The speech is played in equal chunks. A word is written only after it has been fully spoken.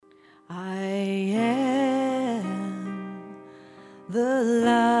the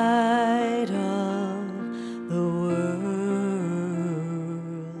light of the world.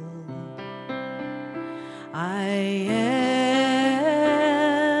 I am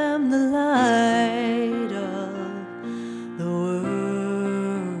the light of the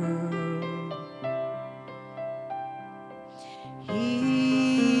world.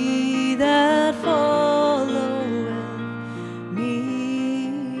 He that followeth me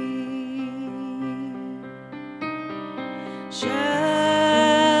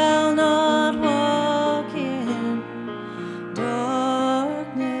shall not walk in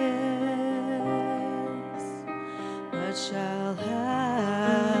darkness, but shall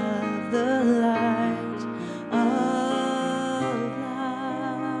have the light of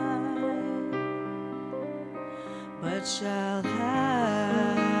life, but shall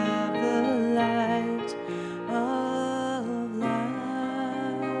have the light of life.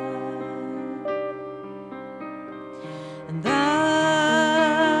 And thy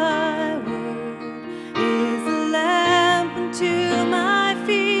word is a lamp unto my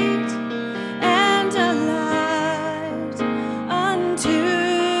feet, and a light unto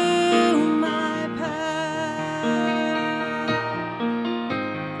my path.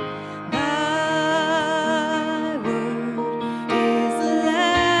 Thy word is a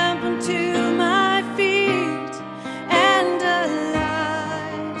lamp unto my feet, and a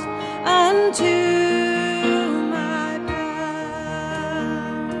light unto